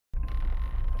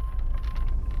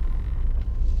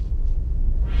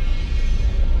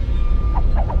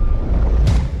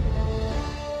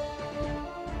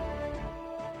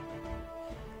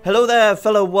Hello there,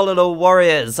 fellow Wallow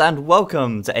warriors, and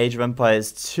welcome to Age of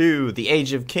Empires 2, the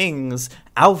Age of Kings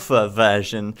alpha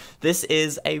version. This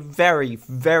is a very,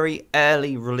 very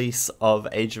early release of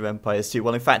Age of Empires 2.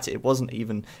 Well, in fact, it wasn't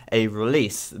even a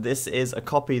release. This is a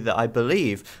copy that I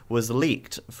believe was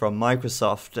leaked from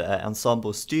Microsoft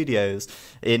Ensemble Studios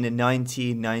in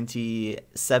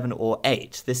 1997 or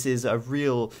 8. This is a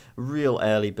real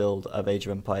early build of Age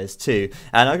of Empires 2,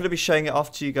 and I'm going to be showing it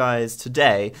off to you guys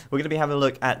today. We're going to be having a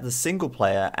look at the single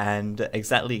player and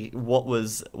exactly what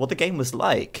the game was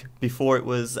like before it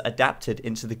was adapted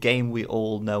into the game we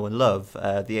all know and love,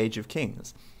 the Age of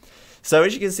Kings. So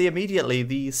as you can see immediately,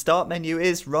 the start menu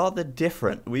is rather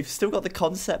different. We've still got the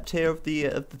concept here of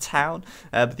the town,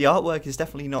 but the artwork is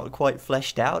definitely not quite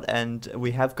fleshed out, and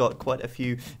we have got quite a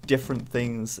few different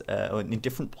things in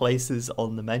different places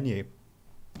on the menu.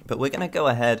 But we're going to go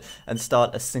ahead and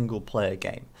start a single player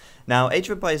game. Now, Age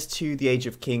of Empires 2, The Age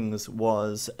of Kings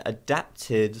was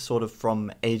adapted sort of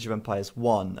from Age of Empires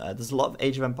 1. There's a lot of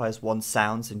Age of Empires 1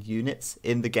 sounds and units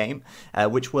in the game,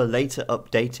 which were later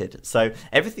updated. So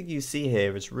everything you see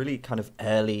here is really kind of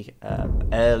early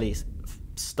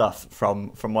stuff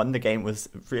from when the game was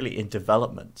really in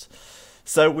development.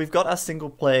 So we've got our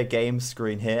single player game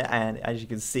screen here, and as you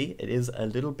can see, it is a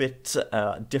little bit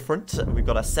different. We've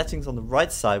got our settings on the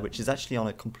right side, which is actually on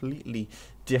a completely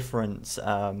different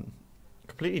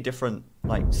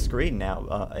like screen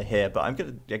now here, but I'm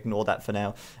going to ignore that for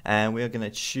now, and we're going to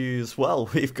choose, well,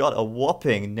 we've got a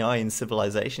whopping 9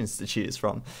 civilizations to choose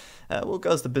from. We'll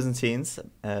go as the Byzantines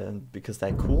because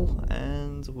they're cool,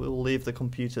 and we'll leave the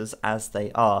computers as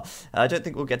they are. I don't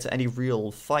think we'll get to any real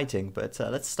fighting, but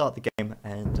let's start the game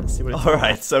and see what it's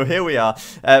Alright, so here we are.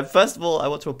 First of all, I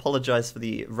want to apologize for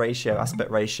the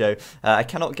aspect ratio. I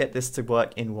cannot get this to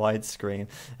work in widescreen,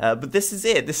 but this is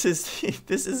it. This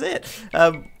is it.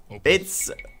 It's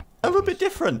a little bit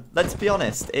different, let's be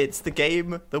honest. It's the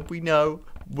game that we know,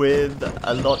 with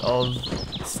a lot of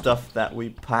stuff that we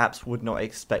perhaps would not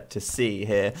expect to see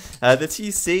here. The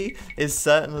TC is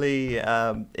certainly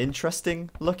interesting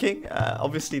looking.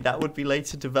 Obviously that would be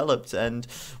later developed, and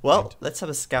well, let's have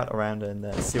a scout around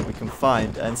and see what we can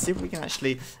find and see if we can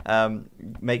actually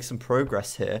make some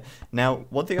progress here. Now,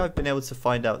 one thing I've been able to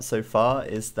find out so far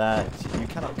is that you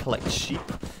cannot collect sheep,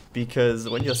 because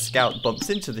when your scout bumps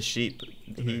into the sheep,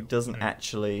 he doesn't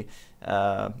actually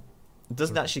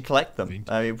collect them.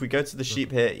 If we go to the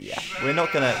sheep here, yeah, we're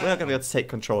not gonna be able to take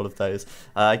control of those.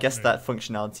 I guess that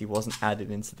functionality wasn't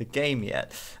added into the game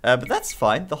yet, but that's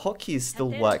fine. The hotkeys still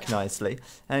work nicely,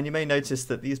 and you may notice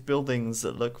that these buildings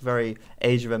look very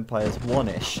Age of Empires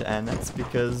 1-ish, and that's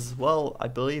because, well, I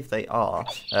believe they are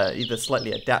either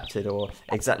slightly adapted or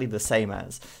exactly the same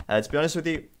as. To be honest with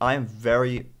you, I am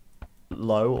very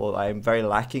low, or I am very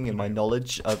lacking in my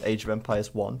knowledge of Age of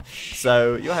Empires 1,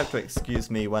 so you'll have to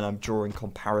excuse me when I'm drawing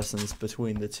comparisons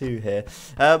between the two here.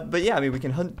 But yeah, I mean, we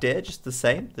can hunt deer just the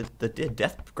same. The deer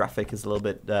death graphic is a little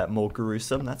bit more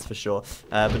gruesome, that's for sure,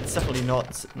 but it's definitely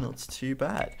not too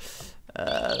bad.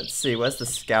 Let's see, where's the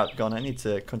scout gone? I need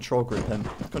to control group him.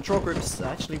 Control group's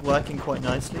actually working quite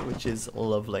nicely, which is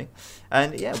lovely.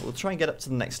 And yeah, we'll try and get up to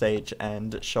the next stage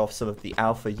and show off some of the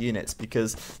alpha units,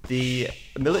 because the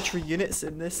military units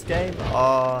in this game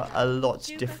are a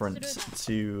lot different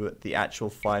to the actual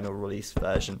final release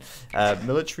version.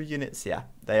 Military units, yeah,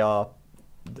 they are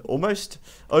almost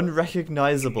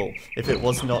unrecognizable if it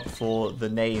was not for the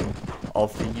name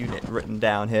of the unit written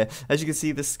down here. As you can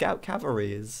see, the scout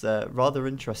cavalry is rather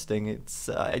interesting. It's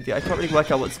I can't really work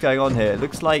out what's going on here. It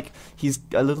looks like he's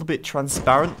a little bit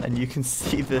transparent and you can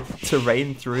see the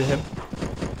terrain through him.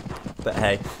 But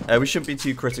hey, we shouldn't be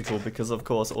too critical, because of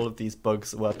course all of these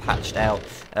bugs were patched out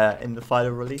in the final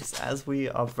release, as we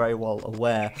are very well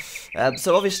aware.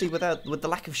 So obviously with the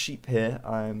lack of sheep here,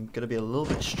 I'm going to be a little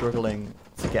bit struggling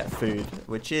to get food,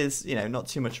 which is, you know, not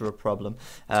too much of a problem.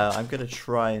 I'm going to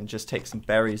try and just take some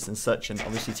berries and such, and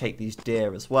obviously take these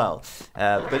deer as well.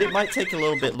 But it might take a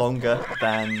little bit longer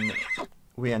than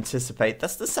we anticipate.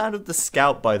 That's the sound of the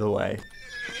scout, by the way.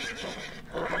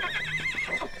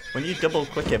 When you double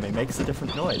click him, it makes a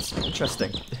different noise.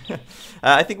 Interesting.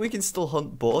 I think we can still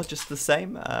hunt boar just the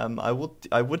same. I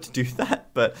would do that,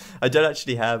 but I don't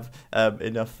actually have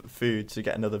enough food to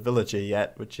get another villager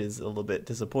yet, which is a little bit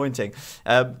disappointing.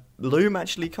 Loom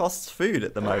actually costs food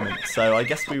at the moment, so I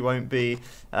guess we won't be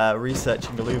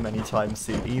researching the loom anytime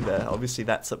soon either. Obviously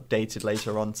that's updated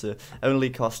later on to only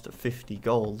cost 50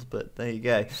 gold, but there you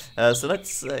go. So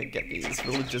let's get these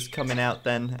villagers coming out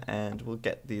then, and we'll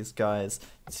get these guys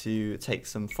to take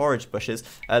some forage bushes.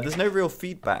 There's no real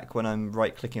feedback when I'm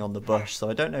right clicking on the bush, so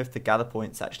I don't know if the gather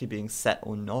point's actually being set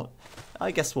or not.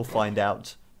 I guess we'll find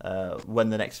out when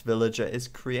the next villager is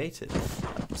created.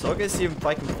 So I'll go see if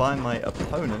I can find my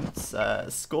opponents.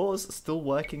 Scores still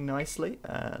working nicely.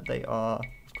 They are,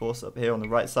 of course, up here on the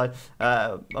right side.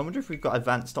 I wonder if we've got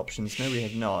advanced options. No, we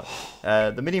have not.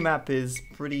 The minimap is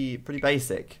pretty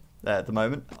basic at the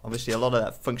moment. Obviously, a lot of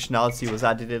that functionality was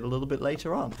added in a little bit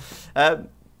later on.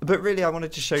 But really, I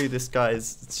wanted to show you this,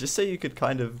 guys, just so you could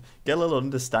kind of get a little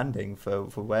understanding for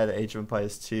where the Age of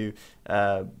Empires 2,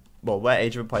 well, where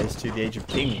Age of Empires 2, the Age of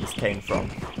Kings came from,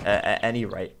 at any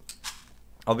rate.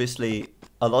 Obviously,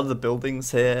 a lot of the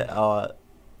buildings here are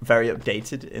very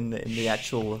updated in the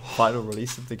actual final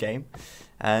release of the game,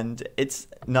 and it's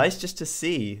nice just to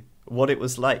see what it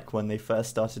was like when they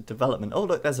first started development. Oh,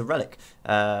 look, there's a relic.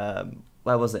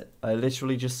 Where was it? I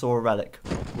literally just saw a relic.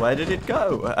 Where did it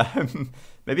go?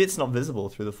 Maybe it's not visible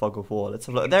through the fog of war. Let's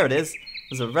have a look. There it is.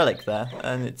 There's a relic there,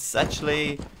 and it's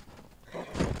actually...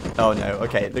 Oh no,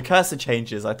 okay, the cursor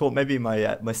changes. I thought maybe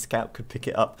my my scout could pick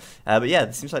it up. But yeah,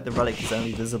 it seems like the relic is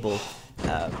only visible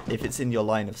if it's in your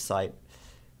line of sight.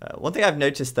 One thing I've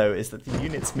noticed though is that the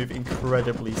units move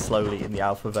incredibly slowly in the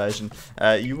alpha version.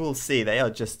 You will see they are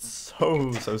just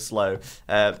so slow.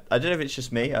 I don't know if it's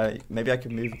just me. Maybe I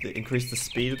can increase the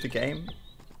speed of the game.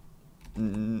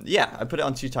 Yeah, I put it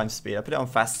on 2x speed. I put it on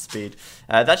fast speed.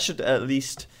 That should at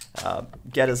least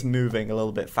get us moving a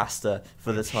little bit faster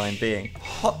for the time being.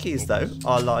 Hotkeys though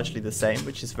are largely the same,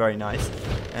 which is very nice.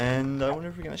 And I wonder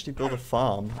if we can actually build a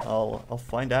farm. I'll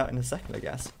find out in a second, I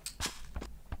guess.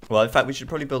 Well, in fact, we should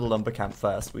probably build a lumber camp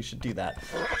first. We should do that.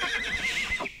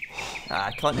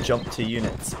 I can't jump to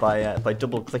units by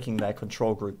double-clicking their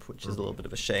control group, which is a little bit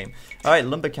of a shame. All right,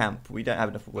 lumber camp. We don't have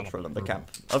enough wood for a lumber camp.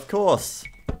 Of course.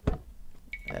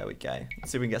 There we go.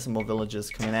 Let's see if we can get some more villagers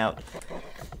coming out.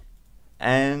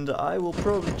 And I will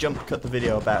probably jump cut the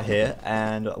video about here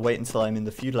and wait until I'm in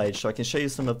the feudal age so I can show you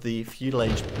some of the feudal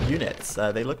age units.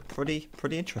 They look pretty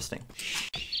interesting.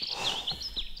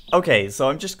 Okay, so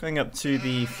I'm just going up to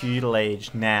the feudal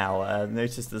age now.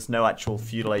 Notice there's no actual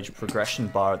feudal age progression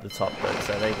bar at the top, but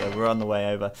so there you go. We're on the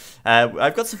way over.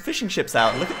 I've got some fishing ships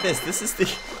out. Look at this. This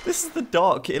is the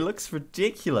dock. It looks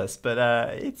ridiculous, but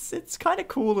it's kind of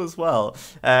cool as well.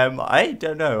 I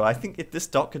don't know. I think if this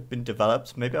dock had been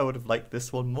developed, maybe I would have liked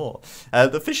this one more.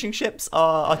 The fishing ships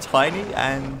are tiny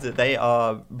and they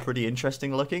are pretty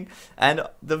interesting looking, and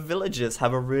the villagers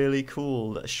have a really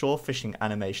cool shore fishing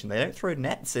animation. They don't throw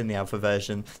nets in the alpha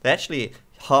version. They actually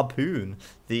harpoon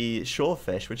the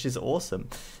shorefish, which is awesome.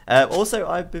 Also,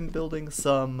 I've been building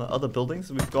some other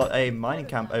buildings. We've got a mining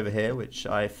camp over here, which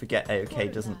I forget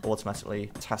AOK doesn't automatically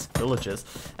task villagers.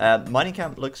 Mining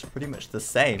camp looks pretty much the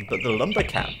same, but the lumber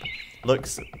camp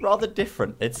looks rather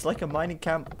different. It's like a mining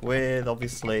camp with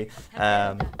obviously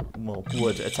well,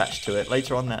 wood attached to it.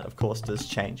 Later on that of course does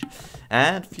change.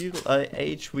 And feudal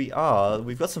age we've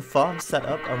got some farms set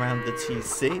up around the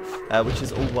TC, which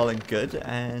is all well and good,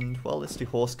 and well, let's do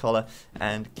horse collar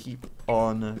and keep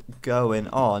on going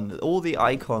on. All the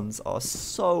icons are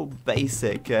so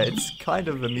basic, it's kind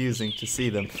of amusing to see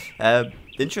them.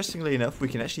 Interestingly enough, we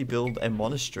can actually build a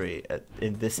monastery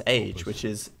in this age, which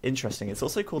is interesting. It's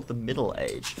also called the Middle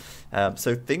Age.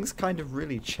 So things kind of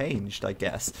really changed, I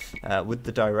guess, with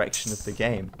the direction of the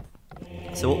game.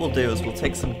 So what we'll do is we'll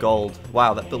take some gold.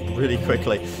 Wow, that built really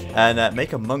quickly. And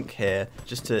make a monk here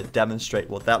just to demonstrate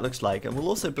what that looks like. And we'll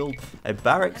also build a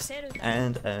barracks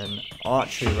and an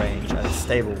archery range and a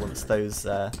stable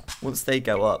once they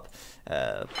go up.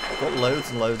 I've got loads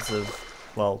and loads of,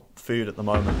 well, food at the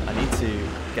moment. I need to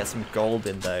get some gold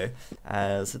in though,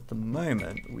 as at the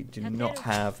moment we do not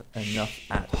have enough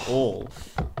at all.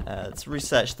 Let's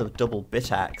research the double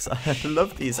bit axe. I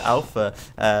love these alpha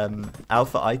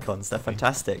icons. They're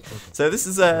fantastic. So this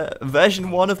is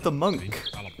version 1 of the monk.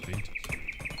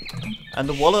 And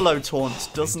the Wallaloo taunt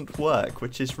doesn't work,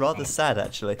 which is rather sad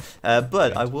actually.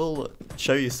 But I will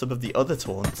show you some of the other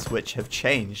taunts which have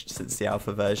changed since the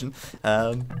alpha version.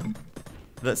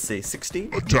 Let's see,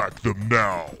 16? Attack them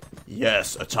now!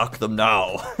 Yes, attack them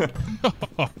now!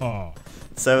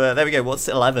 So there we go, what's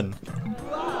 11?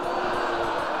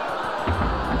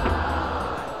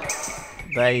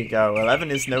 There you go, 11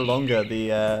 is no longer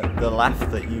the laugh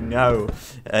that you know.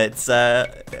 It's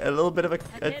a little bit of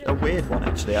a weird one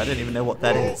actually, I don't even know what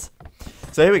that is.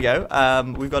 So here we go,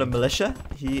 we've got a militia.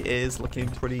 He is looking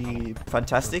pretty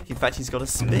fantastic. In fact, he's got a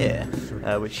spear,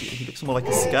 which he looks more like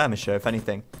a skirmisher, if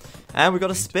anything. And we've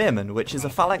got a spearman, which is a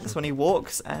phalanx when he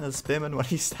walks, and a spearman when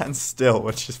he stands still,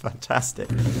 which is fantastic.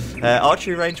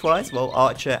 Archery range-wise, well,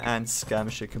 archer and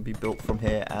skirmisher can be built from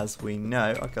here, as we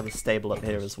know. I've got a stable up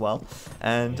here as well.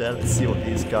 And let's see what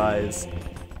these guys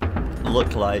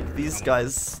look like. These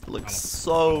guys look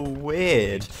so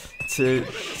weird.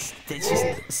 it's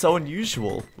just so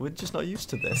unusual. We're just not used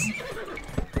to this.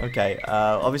 Okay,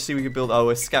 obviously we can build,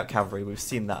 a scout cavalry, we've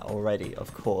seen that already,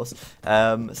 of course.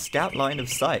 Scout line of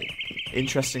sight,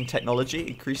 interesting technology,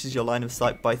 increases your line of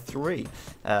sight by 3,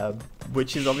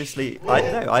 which is obviously, I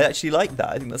don't know, I actually like that,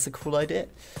 I think that's a cool idea.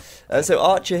 So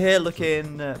Archer here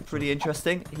looking pretty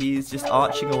interesting. He's just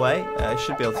arching away.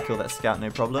 Should be able to kill that scout, no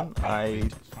problem. I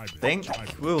think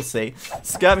we'll see.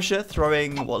 Skirmisher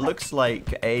throwing what looks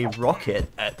like a rocket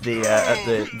at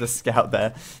the scout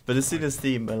there, but as soon as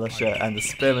the militia and the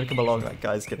spearmen come along, that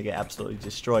guy's gonna get absolutely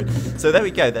destroyed. So there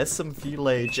we go. There's some Feudal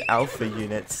Age Alpha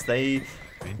units. They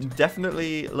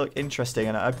definitely look interesting,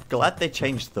 and I'm glad they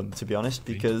changed them, to be honest,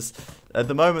 because at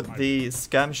the moment the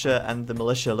skirmisher and the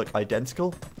militia look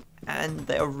identical. And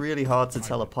they are really hard to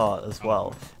tell apart as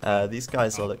well. These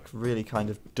guys look really kind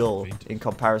of dull in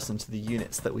comparison to the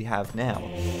units that we have now.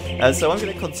 So I'm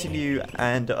going to continue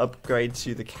and upgrade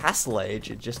to the Castle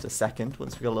Age in just a second,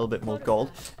 once we got a little bit more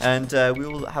gold. And we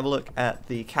will have a look at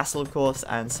the castle, of course,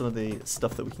 and some of the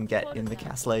stuff that we can get in the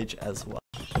Castle Age as well.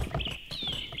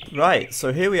 Right,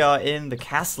 so here we are in the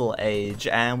Castle Age,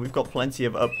 and we've got plenty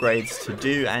of upgrades to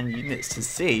do and units to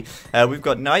see. We've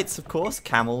got knights, of course,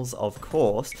 camels, of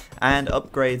course, and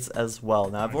upgrades as well.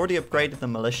 Now, I've already upgraded the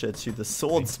militia to the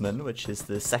swordsman, which is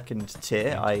the second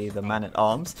tier, i.e. the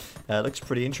man-at-arms. Looks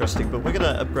pretty interesting, but we're going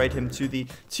to upgrade him to the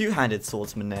two-handed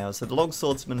swordsman now. So the long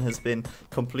swordsman has been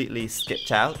completely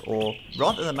skipped out, or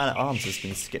rather the man-at-arms has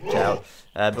been skipped out.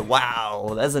 But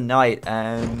wow, there's a knight,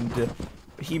 and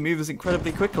he moves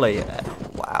incredibly quickly.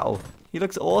 Wow, he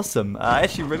looks awesome. I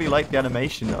actually really like the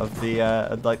animation of the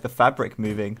like the fabric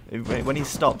moving when he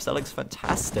stops. That looks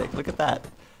fantastic. Look at that.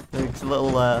 It looks a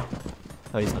little. Oh,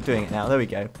 he's not doing it now. There we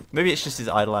go. Maybe it's just his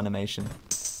idle animation.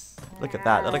 Look at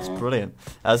that. That looks brilliant.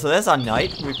 So there's our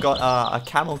knight. We've got a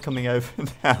camel coming over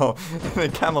now. The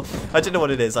camel. I don't know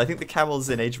what it is. I think the camels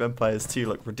in Age of Empires 2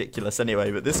 look ridiculous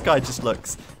anyway, but this guy just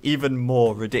looks even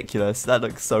more ridiculous. That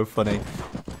looks so funny.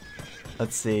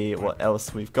 Let's see what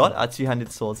else we've got. Our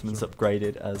two-handed swordsman's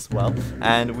upgraded as well.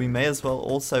 And we may as well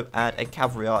also add a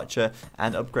cavalry archer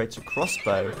and upgrade to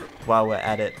crossbow while we're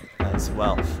at it as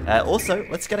well. Also,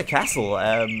 let's get a castle.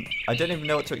 I don't even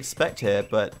know what to expect here,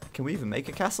 but can we even make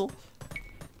a castle?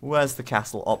 Where's the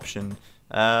castle option?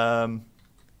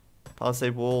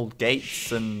 Palisade wall,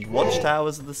 gates, and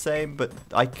watchtowers are the same, but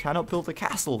I cannot build a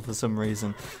castle for some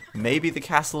reason. Maybe the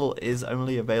castle is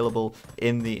only available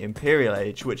in the Imperial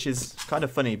Age, which is kind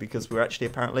of funny because we're actually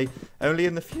apparently only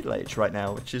in the Feudal Age right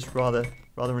now, which is rather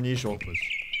unusual.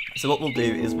 So what we'll do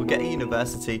is we'll get a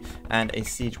university and a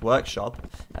siege workshop.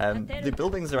 The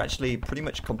buildings are actually pretty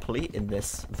much complete in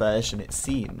this version, it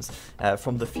seems.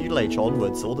 From the Feudal Age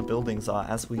onwards, all the buildings are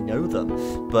as we know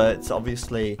them, but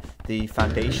obviously the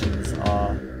foundations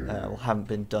are haven't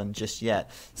been done just yet.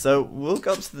 So we'll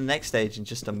go up to the next stage in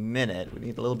just a minute. We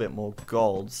need a little bit more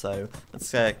gold, so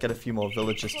let's get a few more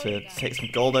villagers to take some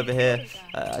gold over here.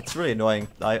 It's really annoying.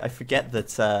 I forget that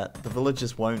the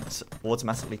villagers won't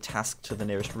automatically task to the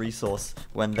nearest resource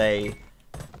when they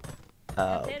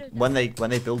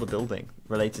build a building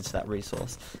related to that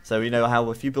resource. So you know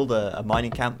how if you build a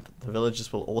mining camp, the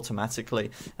villagers will automatically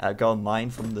go and mine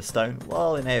from the stone.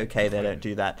 Well, in AoK they don't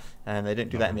do that, and they don't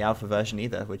do that in the alpha version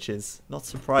either, which is not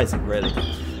surprising really.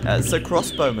 So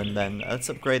crossbowman then, let's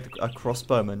upgrade a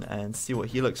crossbowman and see what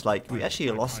he looks like. We actually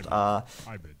lost our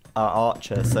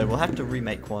archer, so we'll have to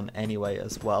remake one anyway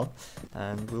as well,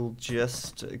 and we'll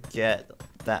just get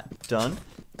that done.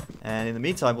 And in the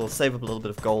meantime, we'll save up a little bit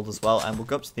of gold as well, and we'll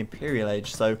go up to the Imperial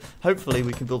Age, so hopefully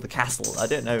we can build a castle. I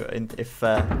don't know if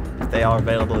they are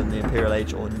available in the Imperial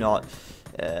Age or not.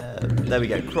 There we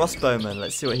go, crossbowman,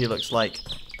 let's see what he looks like.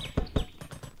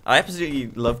 I absolutely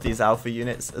love these alpha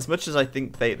units. As much as I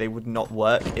think they would not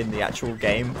work in the actual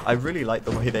game, I really like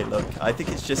the way they look. I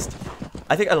think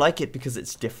I like it because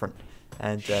it's different.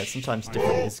 And sometimes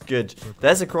different is good.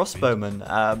 There's a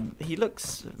crossbowman. He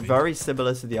looks very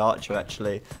similar to the archer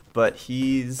actually, but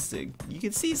you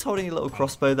can see he's holding a little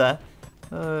crossbow there.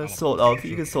 Sort of.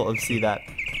 You can sort of see that.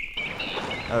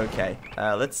 Okay,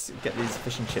 let's get these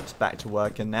fishing ships back to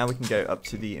work, and now we can go up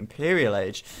to the Imperial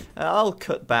Age. I'll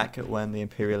cut back when the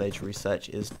Imperial Age research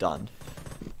is done.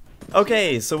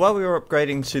 Okay, so while we were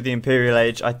upgrading to the Imperial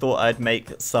Age, I thought I'd make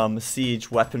some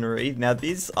siege weaponry. Now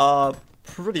these are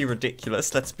pretty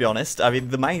ridiculous, let's be honest. I mean,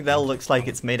 the mangonel looks like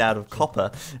it's made out of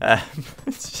copper. It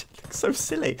looks so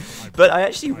silly. But I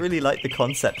actually really like the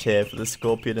concept here for the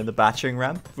Scorpion and the battering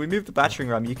ram. If we move the battering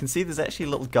ram, you can see there's actually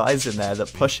little guys in there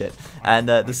that push it. And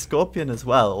the Scorpion as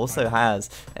well also has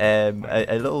a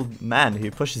little man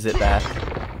who pushes it there.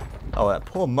 Oh, that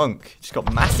poor monk just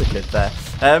got massacred there.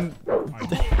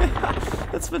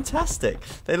 That's fantastic.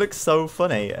 They look so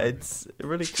funny. It's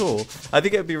really cool. I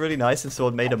think it would be really nice if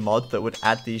someone made a mod that would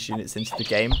add these units into the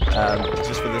game,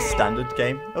 just for the standard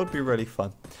game. It would be really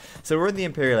fun. So we're in the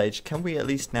Imperial Age. Can we at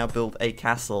least now build a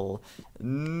castle?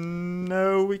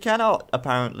 No, we cannot,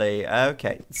 apparently.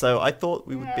 Okay, so I thought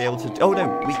we would be able to... Oh,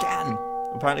 no, we can!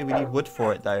 Apparently we need wood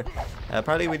for it, though.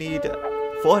 Apparently we need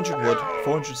 400 wood,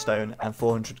 400 stone, and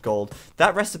 400 gold.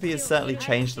 That recipe has certainly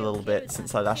changed a little bit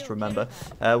since I last remember.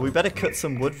 We better cut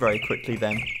some wood very quickly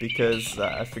then, because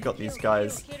I forgot these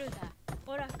guys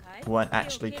weren't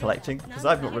actually collecting, because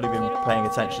I've not really been paying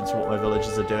attention to what my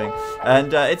villagers are doing.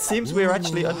 And it seems we're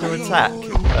actually under attack.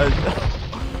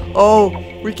 Oh,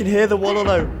 we can hear the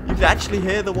Wololo. You can actually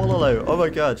hear the Wololo. Oh my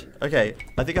god. Okay,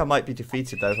 I think I might be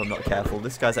defeated though if I'm not careful.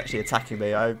 This guy's actually attacking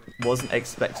me. I wasn't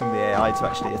expecting the AI to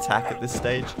actually attack at this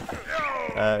stage.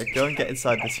 Go and get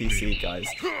inside the TC, guys.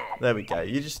 There we go.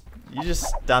 You just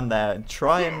stand there and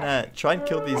try and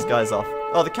kill these guys off.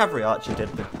 Oh, the cavalry archer did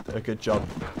a good job.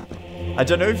 I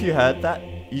don't know if you heard that.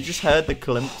 You just heard the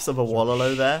glimpse of a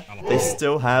Wololo there. They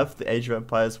still have the Age of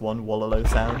Empires 1 Wololo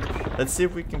sound. Let's see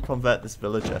if we can convert this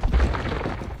villager.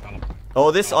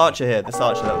 Oh, this archer here. This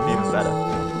archer, that would be even better.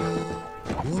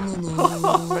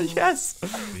 Oh, yes!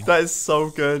 That is so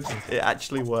good. It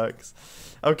actually works.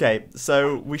 Okay,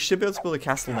 so we should be able to build a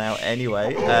castle now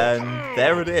anyway. And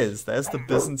there it is. There's the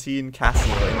Byzantine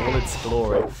castle in all its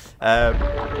glory.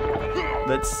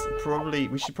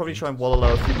 We should probably try and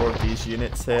Wololo a few more of these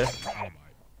units here.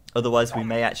 Otherwise, we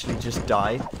may actually just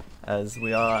die, as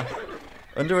we are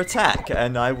under attack,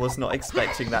 and I was not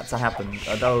expecting that to happen.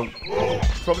 Although,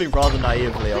 probably rather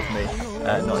naively of me,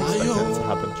 not expecting it to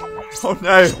happen. Oh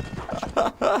no!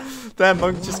 Their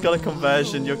monk just got a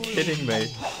conversion, you're kidding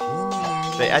me.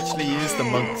 They actually use the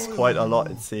monks quite a lot,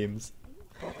 it seems.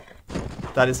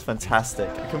 That is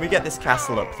fantastic. Can we get this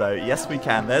castle up, though? Yes, we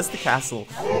can. There's the castle.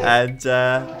 And,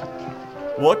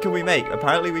 what can we make?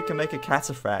 Apparently we can make a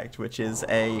cataphract, which is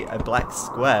a black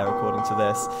square, according to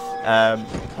this.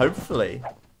 Hopefully,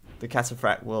 the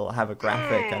cataphract will have a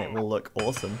graphic and it will look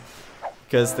awesome.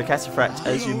 Because the cataphract,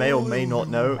 as you may or may not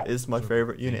know, is my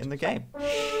favourite unit in the game.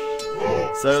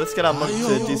 So let's get our monk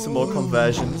to do some more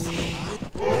conversions.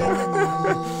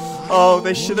 Oh,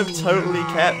 they should have totally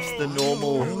kept the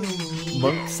normal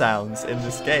monk sounds in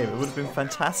this game. It would have been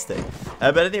fantastic.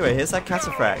 But anyway, here's our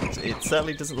cataphract. It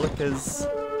certainly doesn't look as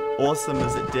awesome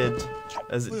as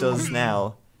it does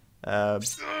now.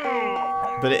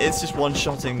 But it is just one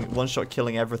shot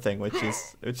killing everything, which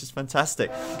is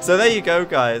fantastic. So there you go,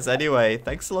 guys. Anyway,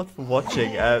 thanks a lot for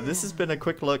watching. This has been a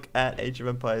quick look at Age of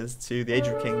Empires 2, the Age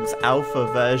of Kings alpha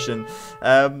version.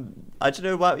 I don't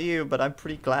know about you, but I'm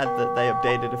pretty glad that they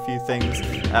updated a few things.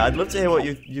 I'd love to hear what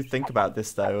you think about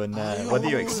this, though, and whether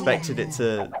you expected it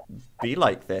to be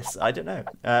like this. I don't know.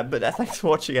 But thanks for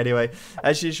watching anyway.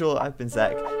 As usual, I've been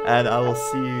Zach, and I will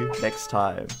see you next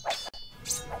time.